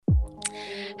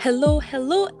Hello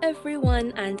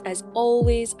everyone, and as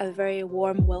always, a very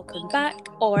warm welcome back.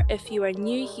 Or if you are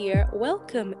new here,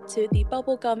 welcome to the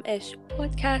Bubblegum Ish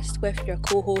podcast with your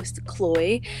co host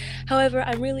Chloe. However,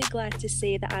 I'm really glad to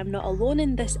say that I'm not alone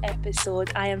in this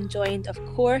episode. I am joined, of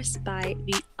course, by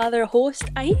the other host,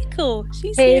 Aiko.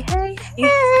 She's Hey, here. hey,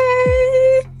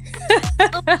 hey!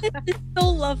 Oh, it's so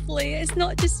lovely. It's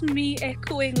not just me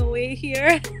echoing away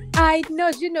here. I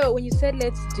know, when you said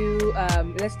let's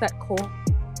start call,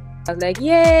 I was like,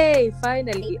 yay,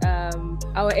 finally,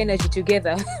 our energy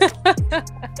together.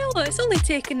 No, it's only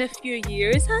taken a few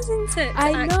years, hasn't it?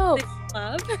 I know.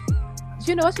 Club.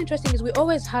 What's interesting is we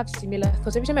always have similar,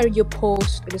 because every time I read your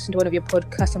post, I listen to one of your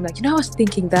podcasts, I'm like, I was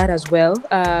thinking that as well.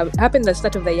 It happened at the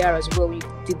start of the year as well. We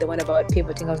did the one about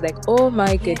pivoting. I was like, oh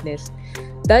my goodness,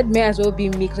 that may as well be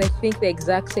me, because I think the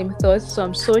exact same thoughts. So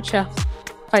I'm so chuffed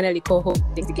finally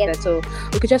co-hosting together, so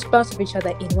we could just bounce off each other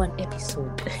in one episode.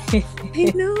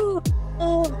 I know.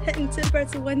 Oh, hitting two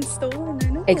birds with one stone. I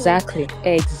know. Exactly.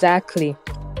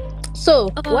 So,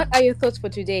 what are your thoughts for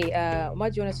today?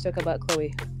 What do you want us to talk about,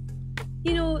 Chloe?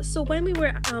 So when we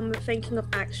were thinking of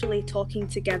actually talking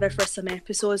together for some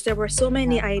episodes, there were so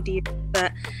many ideas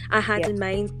that I had in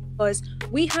mind, because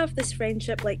we have this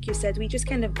friendship, like you said, we just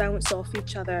kind of bounce off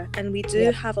each other, and we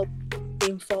do have a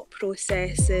same thought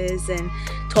processes and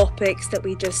topics that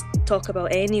we just talk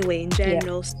about anyway in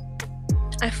general.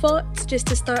 I thought, just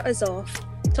to start us off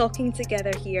talking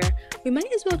together here, we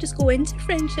might as well just go into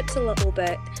friendships a little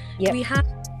bit. We have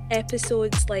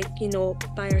episodes by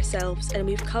ourselves, and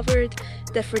we've covered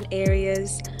different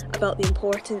areas about the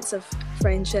importance of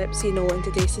friendships, in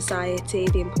today's society,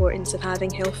 the importance of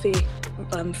having healthy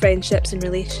friendships and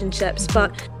relationships.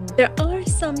 But there are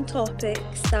some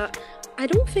topics that I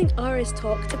don't think are as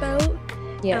talked about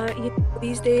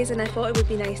these days, and I thought it would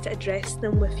be nice to address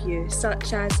them with you,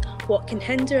 such as what can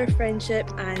hinder a friendship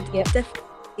and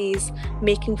difficulties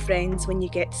making friends when you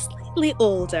get slightly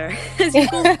older, as you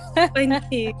go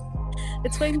the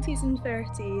 20s and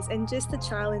 30s, and just the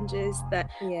challenges that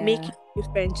making new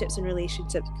friendships and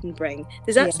relationships can bring.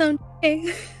 Does that sound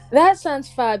okay? That sounds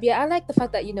fab. I like the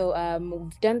fact that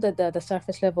we've done the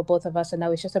surface level, both of us, and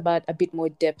now it's just about a bit more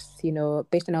depth,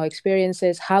 based on our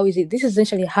experiences. How is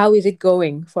it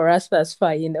going for us thus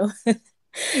far?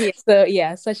 So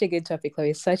such a good topic,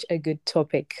 Chloe. Such a good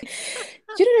topic.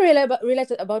 Do you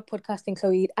realize about podcasting,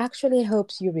 Chloe? It actually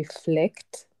helps you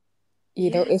reflect.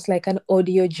 It's like an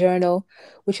audio journal,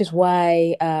 which is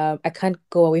why I can't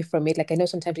go away from it. Like, I know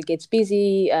sometimes it gets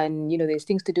busy and there's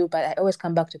things to do, but I always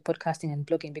come back to podcasting and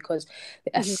blogging because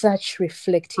they are such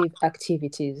reflective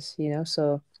activities.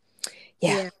 So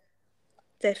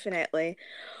definitely.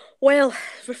 Well,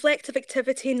 reflective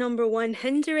activity number 1,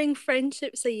 hindering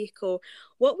friendships, Aiko.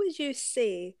 What would you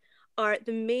say are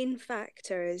the main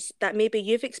factors that maybe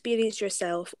you've experienced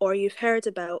yourself or you've heard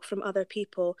about from other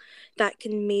people that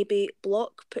can maybe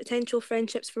block potential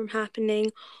friendships from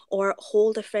happening or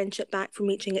hold a friendship back from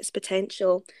reaching its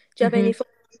potential? Do you have any thoughts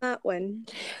on that one?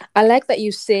 I like that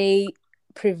you say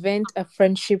prevent a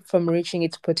friendship from reaching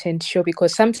its potential,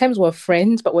 because sometimes we're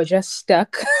friends but we're just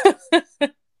stuck.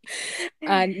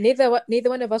 And neither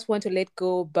one of us want to let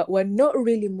go, but we're not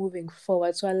really moving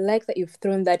forward. So I like that you've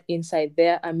thrown that insight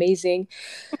there. Amazing.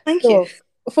 Thank you.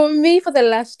 For me, for the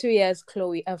last 2 years,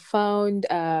 Chloe, I've found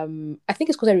I think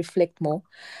it's because I reflect more,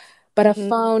 but I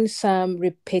found some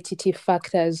repetitive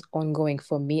factors ongoing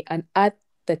for me, and at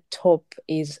the top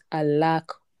is a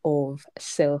lack of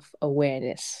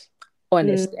self-awareness.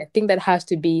 Honestly, I think that has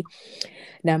to be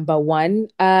number one.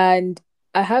 And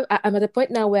I'm at a point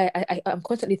now where I'm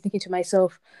constantly thinking to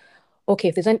myself, okay,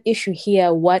 if there's an issue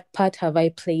here, what part have I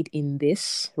played in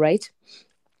this, right?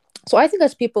 So I think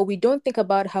as people, we don't think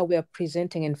about how we are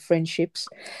presenting in friendships.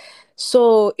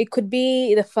 So it could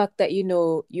be the fact that,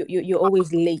 you're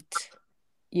always late,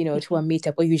 to a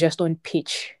meetup, or you just don't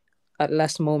pitch at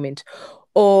last moment.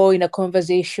 Or in a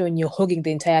conversation, you're hogging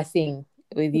the entire thing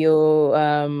with your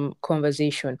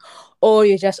conversation, or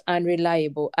you're just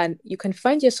unreliable, and you can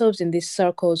find yourselves in these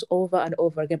circles over and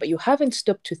over again, but you haven't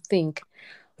stopped to think,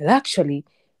 well, actually,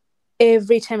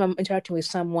 every time I'm interacting with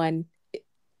someone,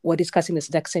 we're discussing the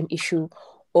exact same issue,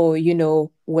 or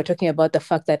we're talking about the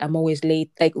fact that I'm always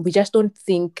late. Like, we just don't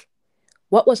think,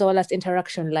 what was our last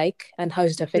interaction like, and how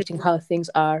is it affecting how things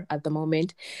are at the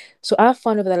moment? So I've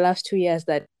found over the last 2 years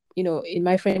that in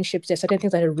my friendships, there's certain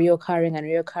things that are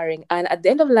reoccurring. And at the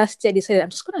end of last year, I decided I'm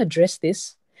just going to address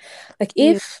this. Like,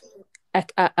 if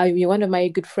you're one of my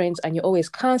good friends and you're always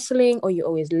canceling, or you're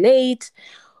always late,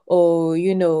 or,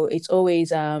 it's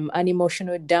always an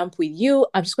emotional dump with you,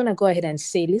 I'm just going to go ahead and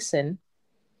say, listen,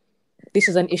 this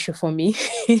is an issue for me.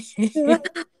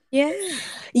 Yeah.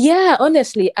 Yeah,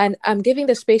 honestly, and I'm giving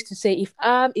the space to say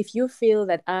if you feel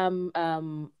that I'm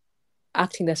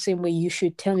acting the same way, you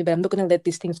should tell me, but I'm not going to let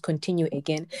these things continue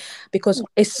again, because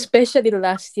especially the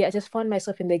last year I just found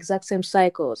myself in the exact same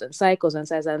cycles and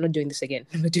says I'm not doing this again.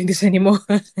 I'm not doing this anymore.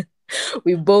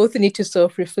 We both need to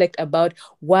self-reflect about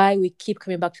why we keep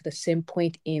coming back to the same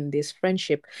point in this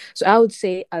friendship. So I would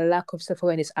say a lack of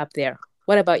self-awareness up there.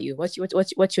 What about you?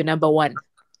 What's your number one?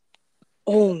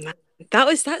 Oh man,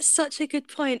 that's such a good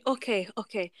point. Okay,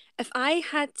 okay. If I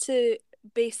had to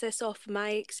base this off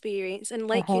my experience, and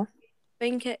like you Uh-huh.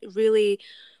 think it really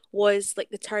was like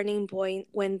the turning point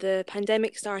when the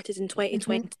pandemic started in Mm-hmm.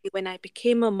 2020, when I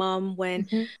became a mum, when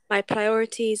Mm-hmm. my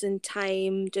priorities and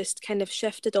time just kind of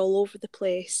shifted all over the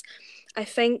place. I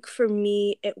think for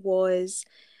me, it was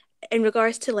in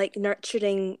regards to like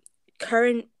nurturing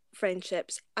current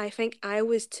friendships, I think I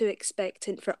was too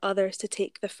expectant for others to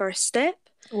take the first step.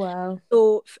 Wow.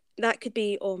 So that could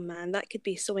be, oh man, that could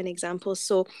be so many examples.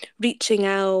 So reaching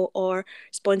out or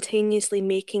spontaneously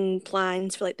making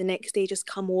plans for like the next day, just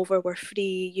come over, we're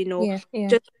free, Yeah, yeah,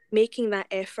 just making that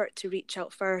effort to reach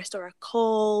out first, or a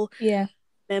call, yeah.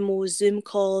 memos, Zoom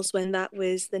calls when that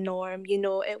was the norm.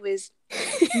 It was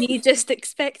me just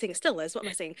expecting, it still is, what am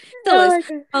I saying? Still Oh is.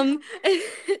 my God.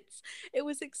 It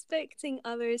was expecting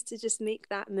others to just make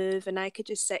that move, and I could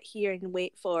just sit here and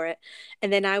wait for it.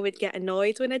 And then I would get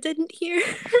annoyed when I didn't hear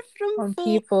from From folks.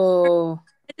 people.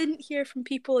 I didn't hear from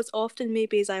people as often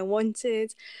maybe as I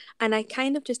wanted. And I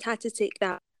kind of just had to take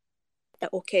that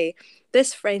okay,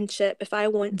 this friendship, if I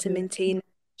want to Mm-hmm. maintain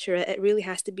it, it really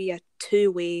has to be a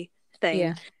two-way thing.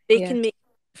 Yeah, They yeah. can make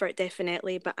effort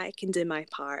definitely, but I can do my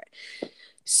part.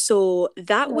 So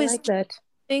that I was like that.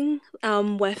 thing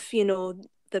with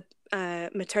the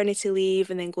maternity leave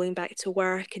and then going back to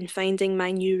work and finding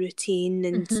my new routine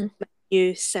and Mm-hmm. my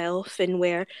new self, and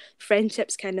where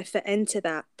friendships kind of fit into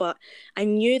that. But I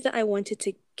knew that I wanted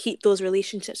to keep those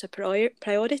relationships a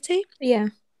priority. Yeah,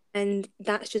 And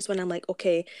that's just when I'm like,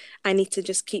 okay, I need to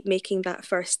just keep making that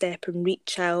first step and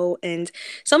reach out. And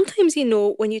sometimes,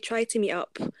 when you try to meet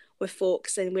up with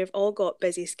folks and we've all got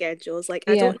busy schedules, like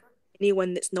I yeah, don't know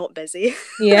anyone that's not busy.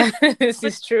 yeah. This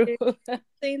is true.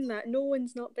 Saying that no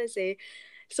one's not busy.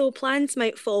 So plans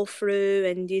might fall through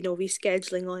and,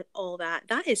 rescheduling all that.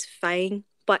 That is fine.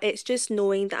 But it's just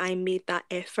knowing that I made that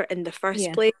effort in the first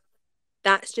Yeah, place.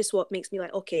 That's just what makes me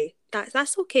like, okay,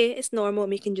 that's okay. It's normal.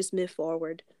 We can just move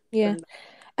forward yeah. from that.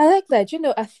 I like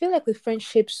that. I feel like with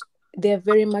friendships, they're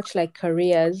very much like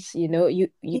careers. Yeah.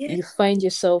 You find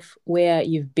yourself where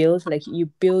you've built, like you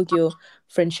build your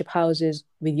friendship houses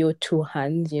with your two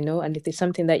hands, and if there's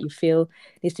something that you feel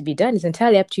needs to be done, it's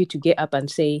entirely up to you to get up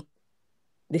and say,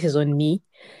 this is on me.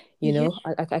 Yeah.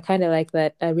 I kind of like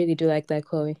that. I really do like that,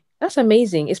 Chloe. That's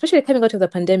amazing, especially coming out of the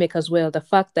pandemic as well. The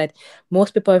fact that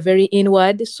most people are very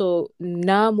inward. So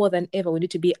now more than ever, we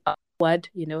need to be outward,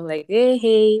 like,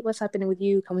 hey, what's happening with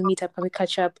you? Can we meet up? Can we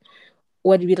catch up?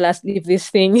 Where did we last leave this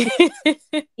thing?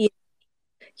 Yeah.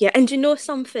 Yeah, and you know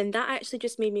something that actually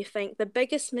just made me think the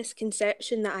biggest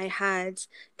misconception that I had,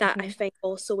 that I Mhm. think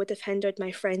also would have hindered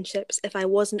my friendships if I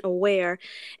wasn't aware,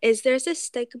 is there's this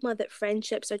stigma that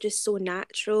friendships are just so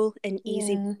natural and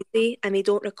easy Yeah. breezy, and they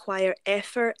don't require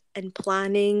effort and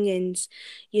planning and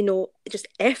just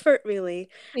effort really.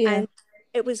 Yeah. And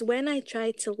it was when I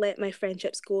tried to let my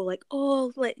friendships go, like,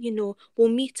 oh, we'll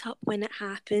meet up when it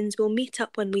happens, we'll meet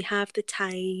up when we have the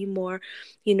time, or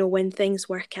when things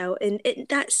work out. And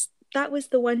that was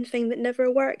the one thing that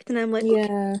never worked. And I'm like, okay,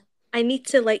 Yeah. I need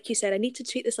to, like you said, I need to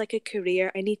treat this like a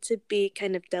career. I need to be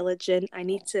kind of diligent. I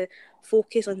need to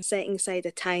focus on setting aside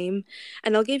a time.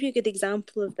 And I'll give you a good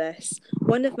example of this.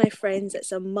 One of my friends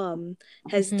that's a mum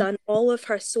has Hmm. done all of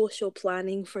her social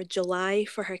planning for July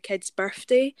for her kid's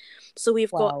birthday. So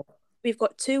Wow. we've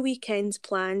got 2 weekends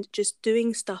planned just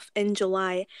doing stuff in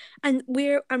July, and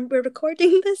we're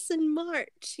recording this in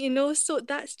March, so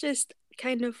that's just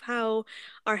kind of how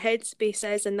our headspace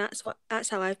is, and that's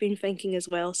how I've been thinking as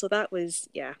well. So that was,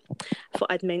 yeah, I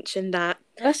thought I'd mention that.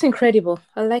 That's incredible.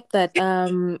 I like that.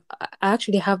 I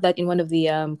actually have that in one of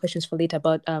the questions for later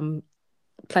about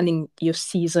planning your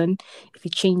season. If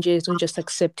it changes, don't just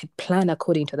accept it. Plan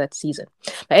according to that season.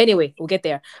 But anyway, we'll get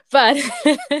there. But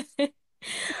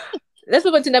let's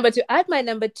move on to number two. At my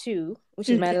number two, which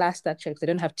is my Mhm. last actually, because I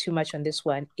don't have too much on this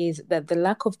one, is that the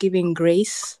lack of giving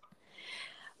grace.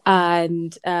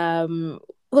 And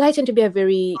well, I tend to be a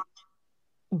very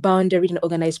boundary and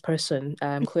organized person.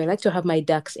 I like to have my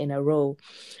ducks in a row.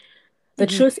 The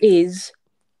Mhm. truth is,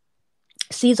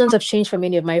 seasons have changed for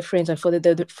many of my friends, and for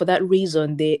that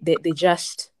reason, they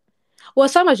just Well,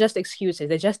 some are just excuses.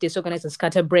 They're just disorganized and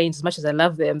scatterbrains. As much as I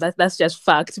love them, that's just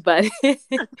fact. But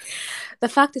the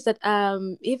fact is that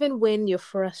even when you're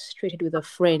frustrated with a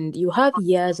friend, you have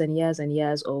years and years and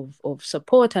years of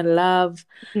support and love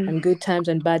Mm. and good times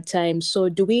and bad times. So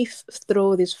do we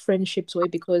throw these friendships away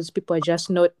because people are just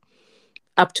not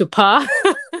up to par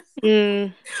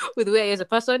Mm. with where you as a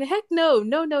person? Heck no,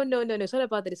 no, no, no, no, no. It's not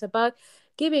about that. It's about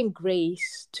giving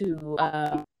grace to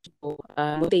people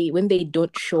when they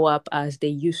don't show up as they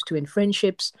used to in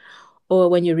friendships, or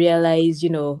when you realize,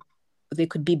 they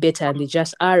could be better and they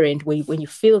just aren't. When you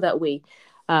feel that way,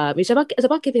 it's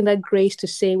about giving that grace to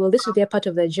say, well, this is their part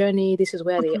of their journey. This is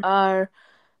where they are.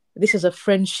 This is a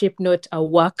friendship, not a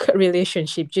work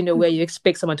relationship. Where you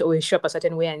expect someone to always show up a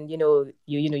certain way, and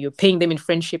you're paying them in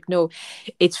friendship. No,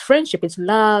 it's friendship. It's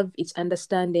love. It's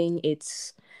understanding.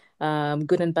 It's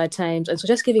good and bad times, and so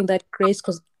just giving that grace.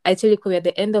 Because I tell you, Chloe, at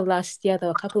the end of last year, there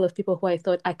were a couple of people who I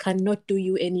thought, I cannot do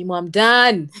you anymore. I'm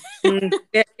done.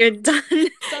 Yeah, you're done.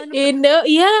 Done.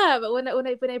 Yeah. But when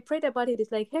I prayed about it,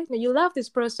 it's like, hey, no, you love this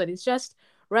person. It's just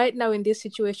right now in this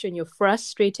situation, you're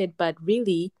frustrated, but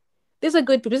really, these are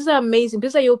good people. These are amazing.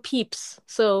 These are your peeps.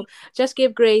 So just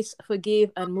give grace,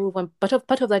 forgive, and move on.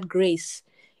 Part of that grace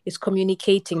is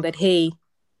communicating that, hey,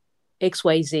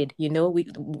 XYZ,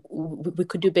 we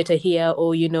could do better here,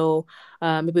 or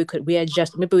maybe we could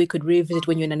readjust, maybe we could revisit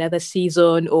when you're in another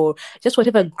season, or just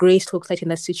whatever grace looks like in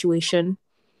that situation,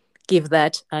 give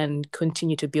that and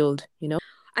continue to build.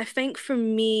 I think for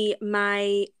me,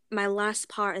 my last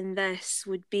part in this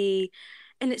would be,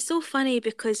 and it's so funny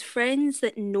because friends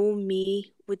that know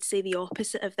me would say the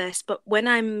opposite of this, but when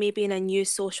I'm maybe in a new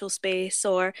social space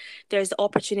or there's the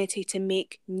opportunity to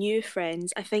make new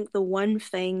friends, I think the one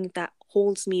thing that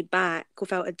holds me back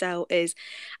without a doubt is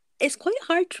it's quite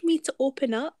hard for me to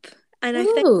open up. And I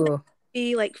think Ooh.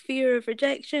 be like fear of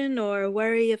rejection or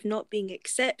worry of not being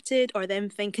accepted or them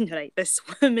thinking, right, this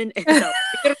woman is a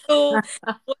weirdo.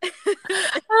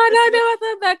 Oh, no, no, I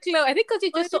thought that, Chloe. I think because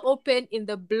you're just so open in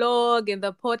the blog, in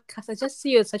the podcast, I just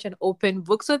see you as such an open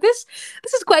book. So this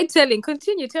is quite telling.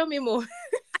 Continue, tell me more.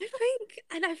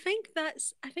 I think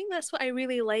that's what I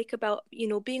really like about,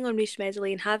 being on Reach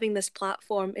Medley and having this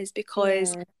platform is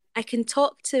because Yeah. I can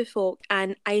talk to folk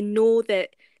and I know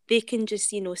that they can just,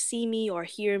 see me or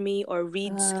hear me or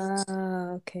read,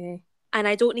 Okay. and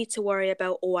I don't need to worry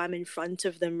about, oh, I'm in front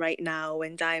of them right now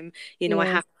and I Yeah.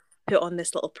 have to put on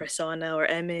this little persona or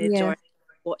image Yeah. or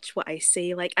watch what I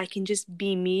say. Like I can just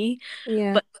be me.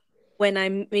 Yeah. But when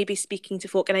I'm maybe speaking to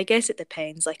folk, and I guess it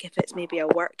depends, like if it's maybe a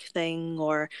work thing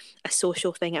or a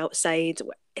social thing outside,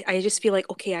 I just feel like,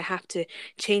 okay, I have to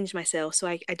change myself so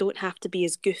I don't have to be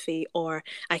as goofy, or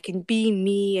I can be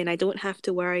me and I don't have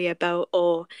to worry about,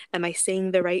 oh, am I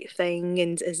saying the right thing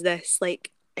and is this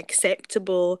like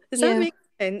acceptable? Does that Yeah. make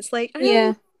sense? Like, I don't know.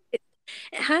 Yeah.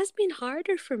 It has been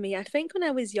harder for me. I think when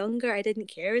I was younger, I didn't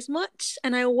care as much,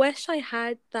 and I wish I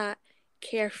had that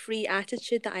carefree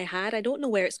attitude that I had. I don't know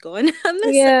where it's gone. I miss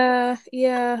it. Yeah,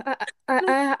 yeah.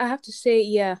 I have to say,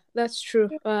 yeah, that's true.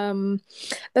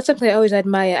 That's something I always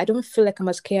admire. I don't feel like I'm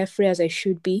as carefree as I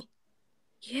should be.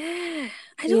 Yeah,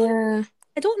 I don't. Yeah,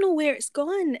 I don't know where it's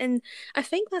gone, and I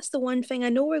think that's the one thing. I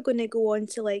know we're going to go on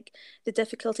to like the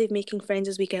difficulty of making friends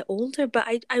as we get older, but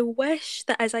I wish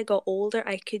that as I got older,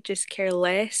 I could just care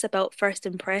less about first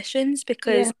impressions yeah,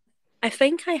 because I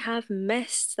think I have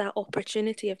missed that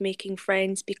opportunity of making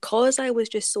friends because I was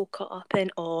just so caught up in,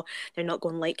 oh, they're not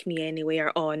going to like me anyway,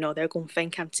 or oh no, they're going to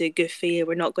think I'm too goofy,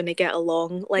 we're not going to get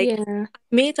along. Like, yeah, I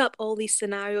made up all these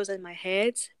scenarios in my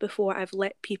head before I've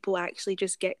let people actually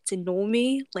just get to know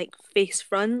me, like face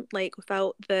front, like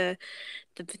without the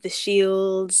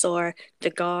shields or the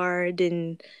guard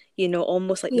and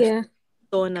almost like the yeah.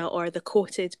 persona or the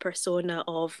coated persona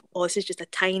of, oh, this is just a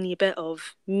tiny bit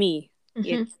of me.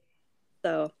 You Hmm.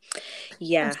 so,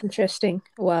 yeah. That's interesting.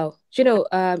 Wow.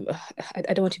 I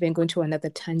don't want to even go into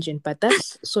another tangent, but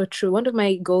that's so true. One of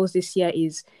my goals this year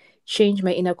is change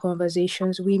my inner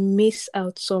conversations. We miss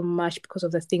out so much because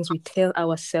of the things we tell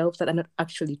ourselves that are not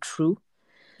actually true.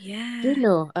 Yeah. You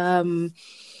know,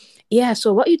 yeah,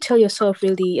 so what you tell yourself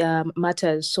really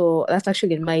matters. So that's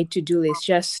actually in my to-do list.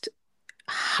 Just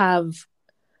have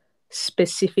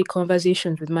specific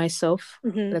conversations with myself.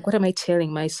 Hmm. Like, what am I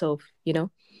telling myself?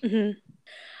 Hmm.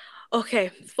 Okay,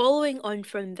 following on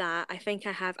from that, I think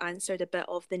I have answered a bit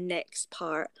of the next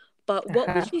part. But what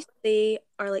Uh-huh. would you say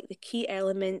are like the key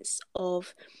elements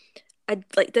of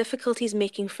like difficulties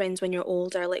making friends when you're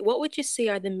older? Like, what would you say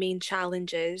are the main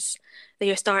challenges that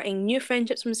you're starting new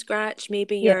friendships from scratch?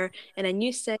 Maybe Yeah. you're in a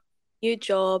new city, new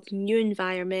job, new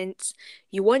environment.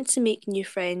 You want to make new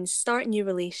friends, start new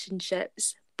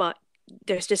relationships, but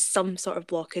there's just some sort of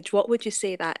blockage. What would you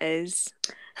say that is?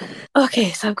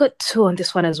 Okay, so I've got two on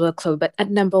this one as well, Chloe. But at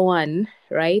number one,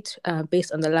 right,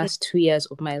 based on the last 2 years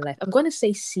of my life, I'm going to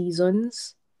say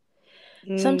seasons.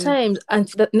 Mm, Sometimes,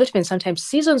 and not even sometimes,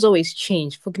 seasons always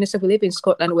change. For goodness sake, we live in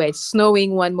Scotland where it's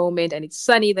snowing one moment and it's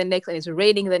sunny the next and it's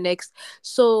raining the next.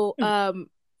 So,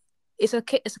 it's a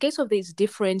case of these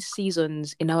different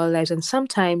seasons in our lives, and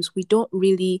sometimes we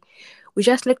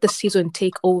just let the season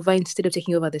take over instead of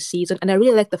taking over the season. And I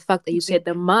really like the fact that you said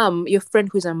the mom, your friend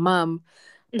who's a mom,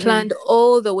 mm-hmm. planned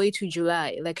all the way to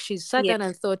July. Like she sat Yeah, down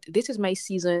and thought, this is my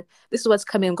season. This is what's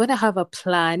coming. I'm going to have a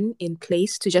plan in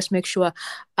place to just make sure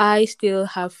I still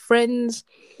have friends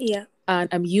yeah, and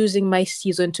I'm using my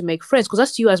season to make friends. Because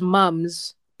that's you as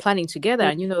moms planning together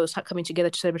mm, and, start coming together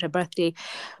to celebrate a birthday.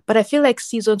 But I feel like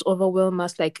seasons overwhelm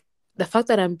us. Like the fact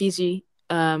that I'm busy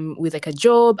with like a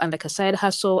job and like a side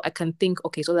hustle, I can think,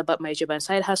 okay, it's all about my job and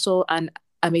side hustle. And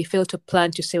I may fail to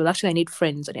plan to say, well, actually, I need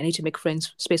friends and I need to make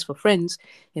friends, space for friends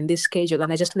in this schedule.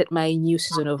 And I just let my new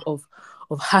season of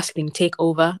hustling take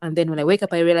over. And then when I wake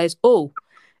up, I realize, oh,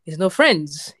 there's no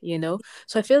friends.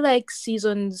 So I feel like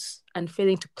seasons and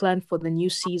failing to plan for the new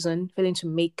season, failing to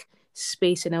make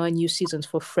space in our new seasons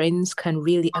for friends can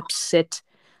really upset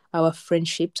our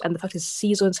friendships. And the fact is,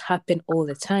 seasons happen all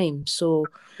the time. So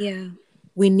yeah.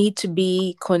 we need to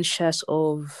be conscious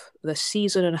of the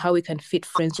season and how we can fit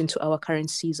friends into our current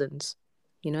seasons.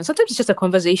 And sometimes it's just a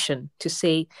conversation to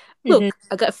say, Mm-hmm. look,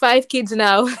 I got 5 kids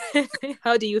now.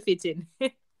 How do you fit in?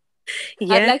 I'd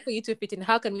Yeah, like for you to fit in.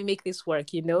 How can we make this work?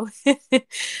 That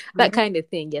yeah. kind of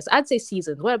thing. Yes, I'd say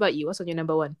seasons. What about you? What's on your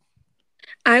number one?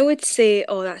 I would say,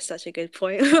 oh, that's such a good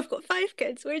point. I've got 5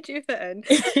 kids. Where do you fit in?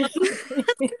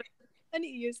 I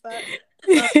need to use that.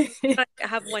 Um, I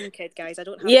have one kid, guys. I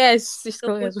don't have. Yes, just So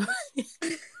go as well.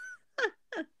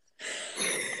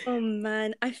 oh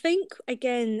man, I think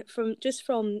again from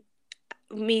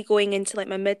me going into like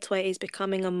my mid-20s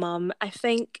becoming a mum, I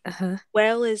think Uh-huh.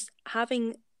 well as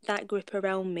having that group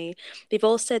around me, they've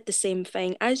all said the same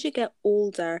thing. As you get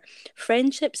older,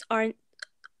 friendships aren't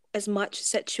as much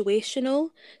situational.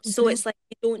 So Mm-hmm. it's like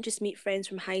you don't just meet friends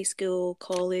from high school,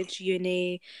 college,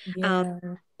 uni, um,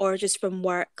 Yeah. or just from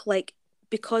work. Like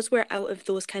because we're out of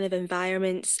those kind of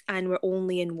environments and we're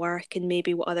only in work and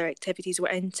maybe what other activities we're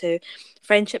into,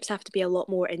 friendships have to be a lot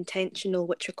more intentional,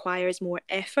 which requires more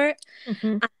effort.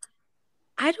 Mm-hmm.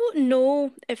 I don't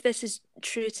know if this is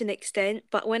true to an extent,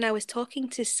 but when I was talking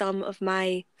to some of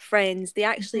my friends, they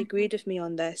actually Mm-hmm. agreed with me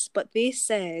on this, but they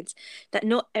said that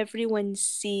not everyone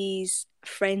sees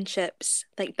friendships,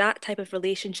 like that type of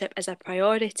relationship, as a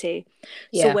priority.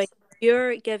 So Yeah. when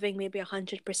you're giving maybe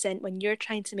 100%, when you're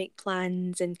trying to make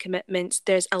plans and commitments,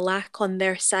 there's a lack on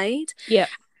their side. Yeah.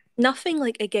 Nothing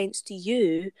like against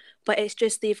you, but it's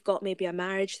just they've got maybe a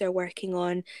marriage they're working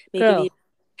on, maybe they Girl. have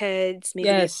kids, maybe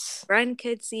they have Yes.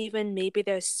 grandkids even, maybe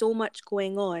there's so much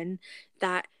going on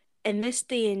that in this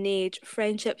day and age,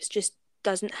 friendships just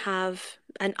doesn't have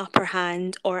an upper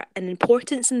hand or an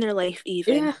importance in their life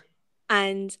even. Yeah.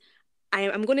 And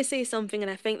I'm going to say something,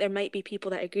 and I think there might be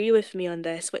people that agree with me on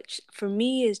this, which for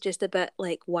me is just a bit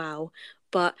like, wow.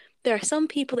 But there are some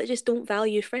people that just don't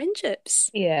value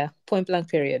friendships. Yeah. Point blank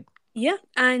period. Yeah,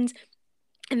 and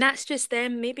that's just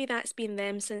them. Maybe that's been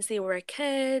them since they were a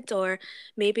kid, or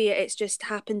maybe it's just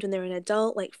happened when they're an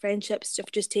adult. Like friendships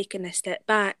have just taken a step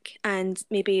back, and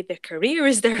maybe their career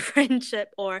is their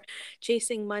friendship, or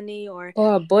chasing money, or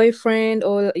Or a boyfriend,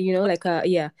 or like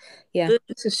yeah, yeah.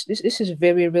 This is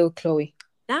very real, Chloe.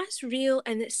 that's real.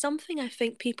 And it's something I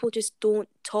think people just don't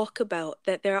talk about,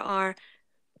 that there are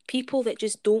people that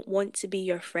just don't want to be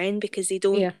your friend because they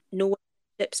don't Yeah. know what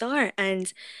friendships are.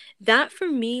 And that for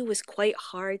me was quite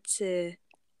hard to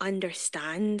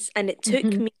understand. And it took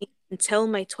Mm-hmm. me until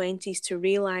my 20s to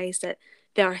realize that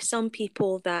there are some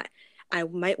people that I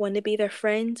might want to be their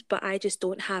friend, but I just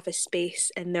don't have a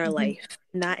space in their Mm-hmm. life.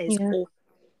 And that is Yeah. okay.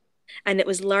 And it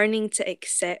was learning to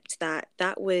accept that.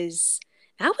 That was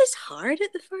hard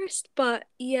at the first, but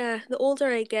yeah, the older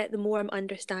I get, the more I'm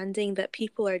understanding that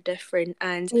people are different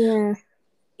and Yeah.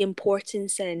 the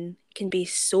importance in can be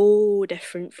so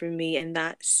different for me, and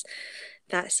that's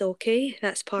okay.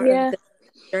 That's part of Yeah. the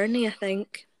journey, I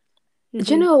think.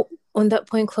 Do you Hmm. know, on that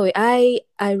point, Chloe, I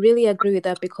really agree with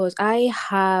that because I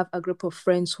have a group of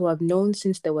friends who I've known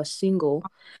since they were single.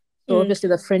 So Mm, obviously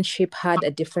the friendship had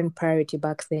a different priority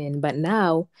back then, but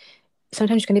now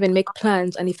sometimes you can even make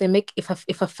plans, and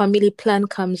if a family plan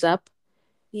comes up,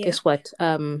 yeah, guess what?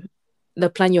 The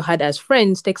plan you had as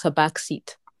friends takes a back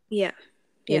seat. yeah,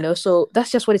 yeah, So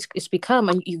that's just what it's become,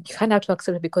 and you kind of have to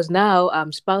accept it because now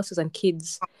spouses and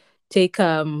kids take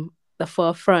the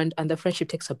forefront and the friendship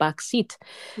takes a back seat.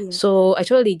 Yeah. So I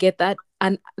totally get that.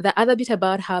 And the other bit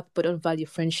about how people don't value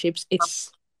friendships,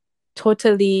 it's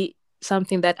totally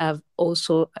something that I've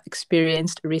also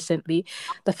experienced recently.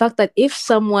 The fact that if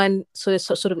someone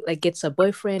sort of like gets a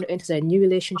boyfriend or enters a new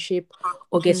relationship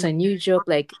or gets a new job,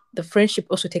 like the friendship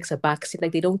also takes a backseat.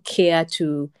 Like they don't care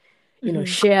to,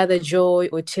 share the joy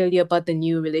or tell you about the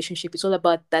new relationship. It's all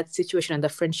about that situation and the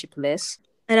friendship less.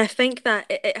 And I think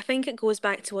that I think it goes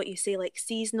back to what you say, like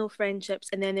seasonal friendships,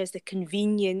 and then there's the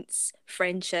convenience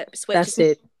friendships, which That's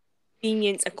is it.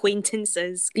 convenience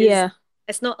acquaintances, because Yeah.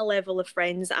 it's not a level of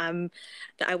friends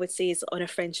that I would say is on a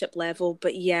friendship level.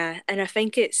 But yeah, and I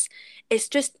think it's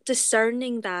just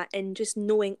discerning that and just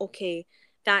knowing, okay,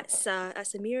 that's a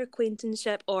mere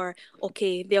acquaintanceship, or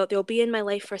okay, they'll be in my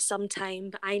life for some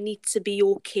time, but I need to be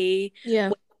okay Yeah.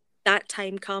 when that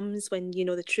time comes, when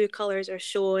the true colors are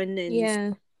shown. And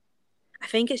Yeah. I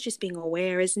think it's just being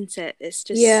aware, isn't it? It's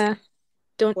just Yeah.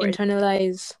 Don't important.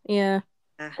 internalize. Yeah.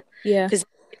 Yeah. Yeah. Because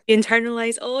if you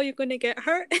internalize, oh, you're going to get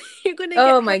hurt. You're going to get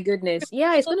Oh hurt. my goodness.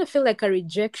 Yeah, it's going to feel like a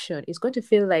rejection. It's going to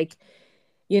feel like,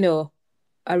 you know,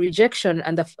 a rejection,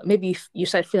 and maybe you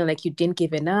start feeling like you didn't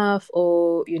give enough,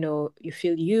 or you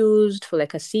feel used for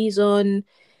like a season,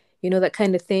 that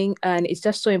kind of thing. And it's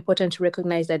just so important to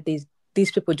recognize that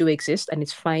these people do exist, and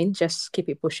it's fine. Just keep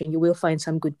it pushing. You will find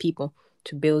some good people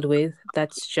to build with.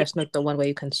 That's just not the one where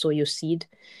you can sow your seed.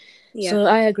 Yeah. So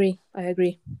I agree.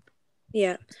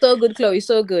 Yeah. So good, Chloe.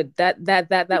 So good.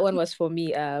 That one was for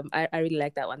me. I really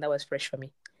like that one. That was fresh for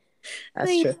me. That's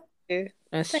Thank true. you.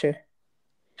 That's true.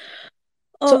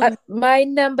 So Oh, my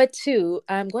number two,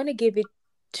 I'm going to give it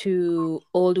to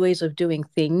old ways of doing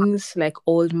things, like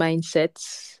old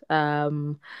mindsets.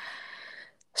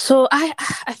 So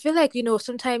I feel like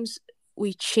sometimes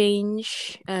we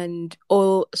change and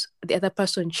or the other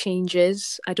person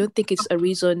changes. I don't think it's a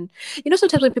reason.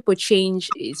 Sometimes when people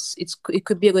change, it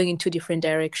could be going in two different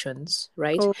directions,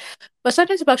 right? oh, But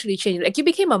sometimes people actually change. Like you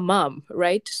became a mom,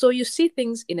 right? So you see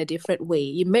things in a different way.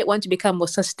 You may want to become more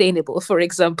sustainable, for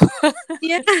example.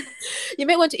 yeah. You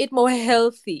may want to eat more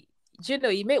healthy.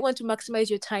 You may want to maximize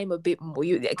your time a bit more.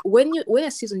 You like when a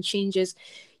season changes,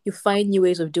 you find new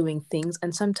ways of doing things,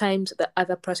 and sometimes the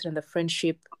other person in the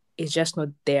friendship is just not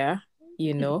there.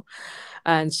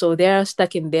 And so they're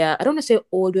stuck in their, I don't want to say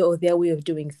old way or their way of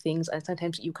doing things, and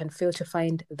sometimes you can fail to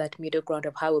find that middle ground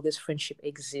of how will this friendship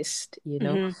exist. So I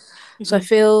Mm-hmm.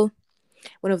 feel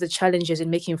one of the challenges in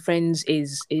making friends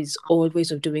is old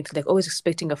ways of doing things, like always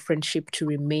expecting a friendship to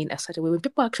remain a certain way when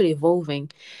people are actually evolving.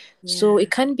 So Yeah.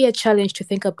 it can be a challenge to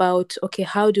think about, okay,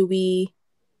 how do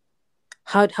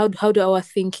our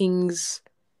thinkings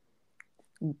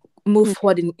move Mm.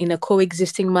 forward in a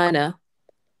coexisting manner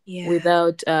Yeah.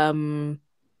 without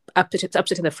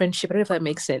upsetting the friendship. I don't know if that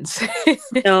makes sense.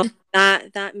 No,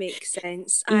 that makes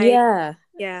sense. Yeah.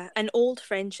 Yeah, an old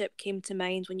friendship came to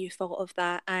mind when you thought of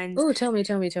that, and Oh, tell me.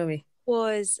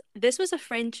 this was a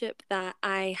friendship that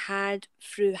I had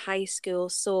through high school.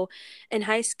 So in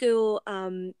high school,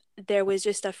 there was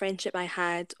just a friendship I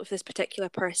had with this particular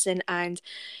person, and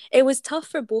it was tough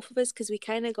for both of us because we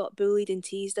kind of got bullied and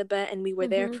teased a bit, and we were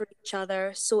there Mm-hmm. for each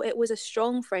other. So it was a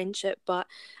strong friendship. But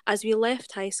as we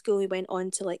left high school, we went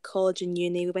on to like college and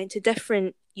uni. We went to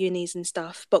different unis and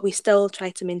stuff, but we still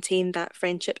tried to maintain that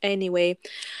friendship anyway.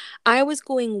 I was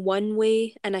going one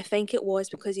way, and I think it was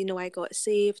because, I got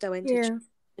saved. I went to church, Yeah.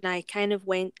 and I kind of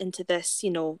went into this,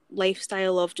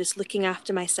 lifestyle of just looking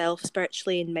after myself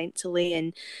spiritually and mentally,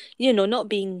 and, not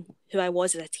being who I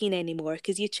was as a teen anymore,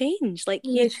 because you change, like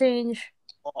you Yeah, change.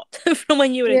 from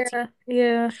when you were a teen. Yeah,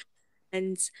 yeah.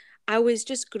 And I was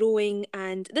just growing,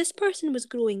 and this person was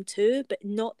growing too, but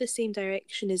not the same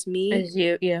direction as me. As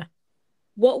you, yeah.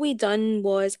 What we done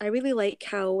was, I really like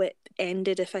how it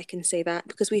ended, if I can say that,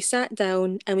 because we sat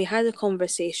down and we had a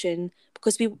conversation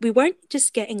because we weren't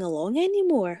just getting along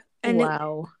anymore. And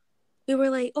Wow. we were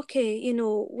like, okay,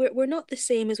 we're not the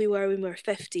same as we were when we were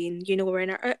 15. We're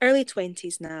in our early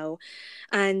 20s now,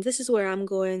 and this is where I'm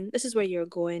going, this is where you're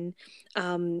going.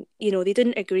 They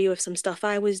didn't agree with some stuff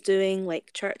I was doing,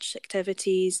 like church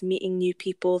activities, meeting new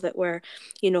people that were,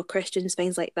 Christians,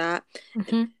 things like that.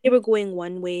 Mm-hmm. They were going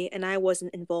one way and I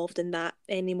wasn't involved in that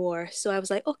anymore. So I was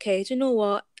like, okay, do you know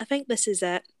what? I think this is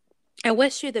it. I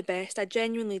wish you the best. I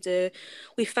genuinely do.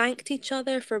 We thanked each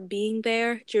other for being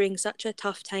there during such a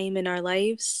tough time in our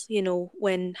lives,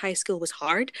 when high school was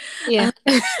hard. Yeah.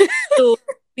 So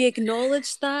we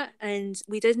acknowledged that and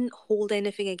we didn't hold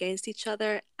anything against each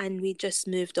other, and we just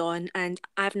moved on. And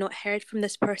I've not heard from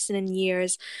this person in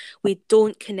years. We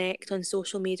don't connect on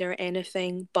social media or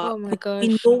anything, but Oh my we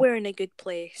gosh. know we're in a good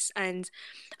place. And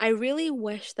I really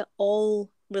wish that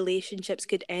all relationships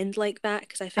could end like that,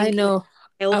 because I I think know.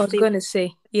 I was healthy. gonna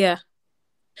say, yeah.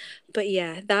 But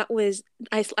yeah, that was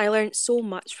I learned so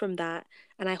much from that,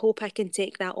 and I hope I can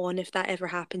take that on if that ever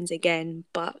happens again.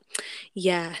 But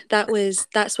yeah,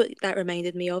 that's what that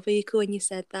reminded me of, Eiko, when you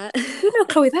said that. You know,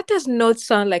 Chloe, that does not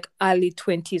sound like early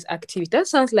 20s activity. That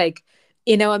sounds like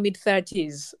in our mid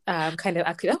 30s kind of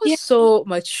activity. That was Yeah, so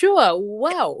mature.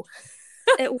 Wow.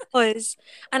 it was.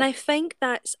 And I think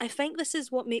this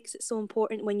is what makes it so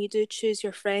important when you do choose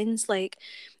your friends. Like,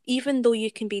 even though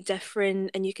you can be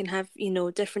different and you can have,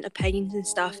 different opinions and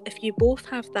stuff, if you both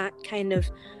have that kind of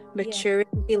Yeah.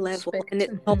 maturity level and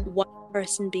Respect. it's not one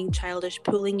person being childish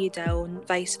pulling you down,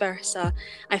 vice versa,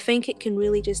 I think it can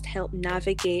really just help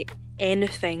navigate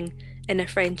anything in a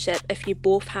friendship if you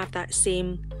both have that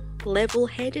same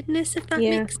level-headedness, if that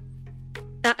Yeah. makes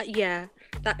that, yeah,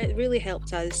 that it really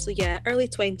helped us. So yeah, early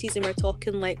 20s, and we're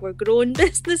talking like we're grown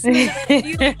businessmen.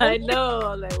 I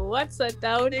know. Like, what's a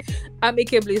down?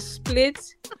 Amicably split.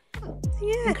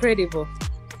 Yeah. Incredible.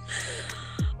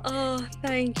 Oh,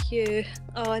 thank you.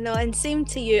 Oh no, and same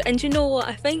to you. And you know what?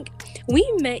 I think we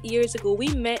met years ago. We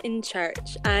met in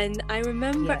church, and I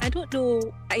remember, Yeah. I don't know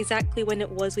exactly when it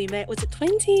was we met. Was it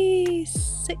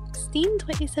 2016,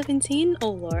 2017? Oh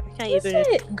Lord, I can't Is even.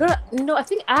 it? Girl, no, I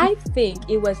think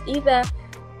it was either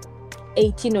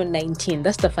 18 or 19.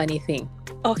 That's the funny thing.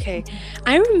 Okay,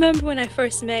 I remember when I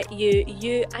first met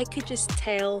you, I could just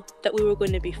tell that we were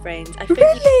going to be friends. I think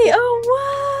Really? Oh, wow.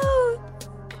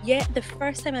 yeah, the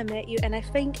first time I met you, and I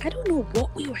don't know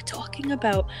what we were talking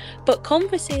about, but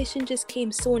conversation just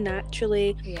came so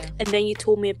naturally. Yeah. And then you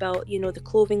told me about, the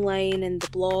clothing line and the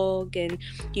blog, and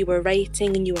you were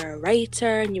writing, and you were a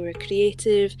writer, and you were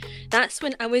creative. That's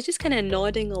when I was just kind of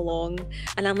nodding along,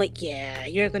 and I'm like, yeah,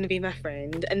 you're going to be my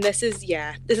friend. And this is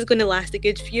going to last a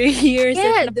good few years.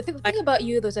 Yeah, the thing about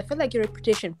you, though, is I feel like your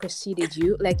reputation preceded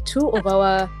you. Like, two of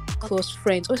our close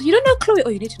friends. Oh, so you don't know Chloe? Oh,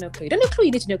 you need to know Chloe. You don't know Chloe?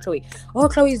 You need to know Chloe. Oh,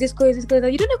 Chloe is this, Chloe is this,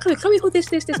 Chloe. You don't know Chloe? Chloe, who this?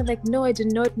 I'm like, no, I do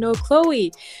not know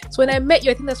Chloe. So when I met you,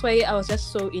 I think that's why I was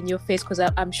just so in your face, because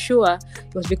I'm sure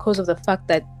it was because of the fact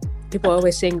that people are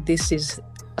always saying this is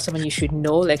someone you should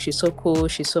know. Like, she's so cool,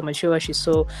 she's so mature, she's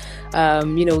so,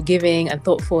 giving and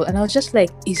thoughtful. And I was just like,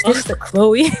 is this the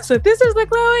Chloe? So this is the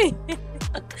Chloe.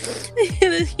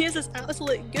 Here's this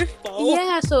absolute goofball.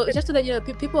 Yeah, so just so that you know,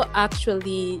 people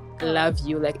actually love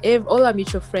you. Like, if all our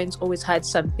mutual friends always had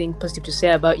something positive to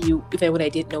say about you, even when I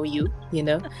didn't know you,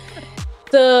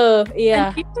 So yeah,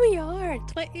 and here we are,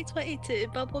 2022,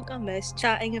 bubblegum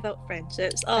chatting about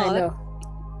friendships. Oh, I know.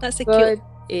 That's a God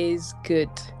cute. is good.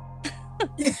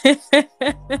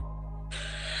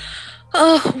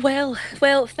 Oh, well,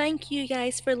 thank you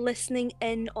guys for listening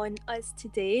in on us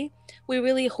today. We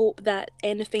really hope that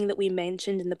anything that we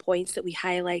mentioned and the points that we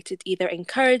highlighted either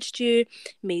encouraged you,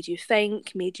 made you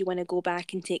think, made you want to go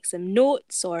back and take some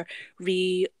notes, or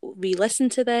re-listen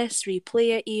to this,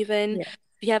 replay it even. Yeah.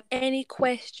 If you have any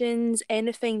questions,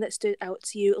 anything that stood out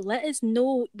to you, let us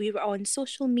know. We were on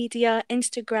social media.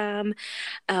 Instagram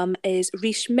is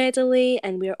Rish Medley,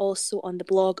 and we're also on the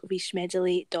blog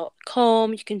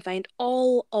rishmedley.com. You can find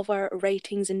all of our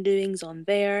writings and doings on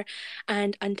there.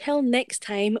 And until next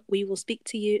time, we will speak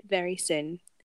to you very soon.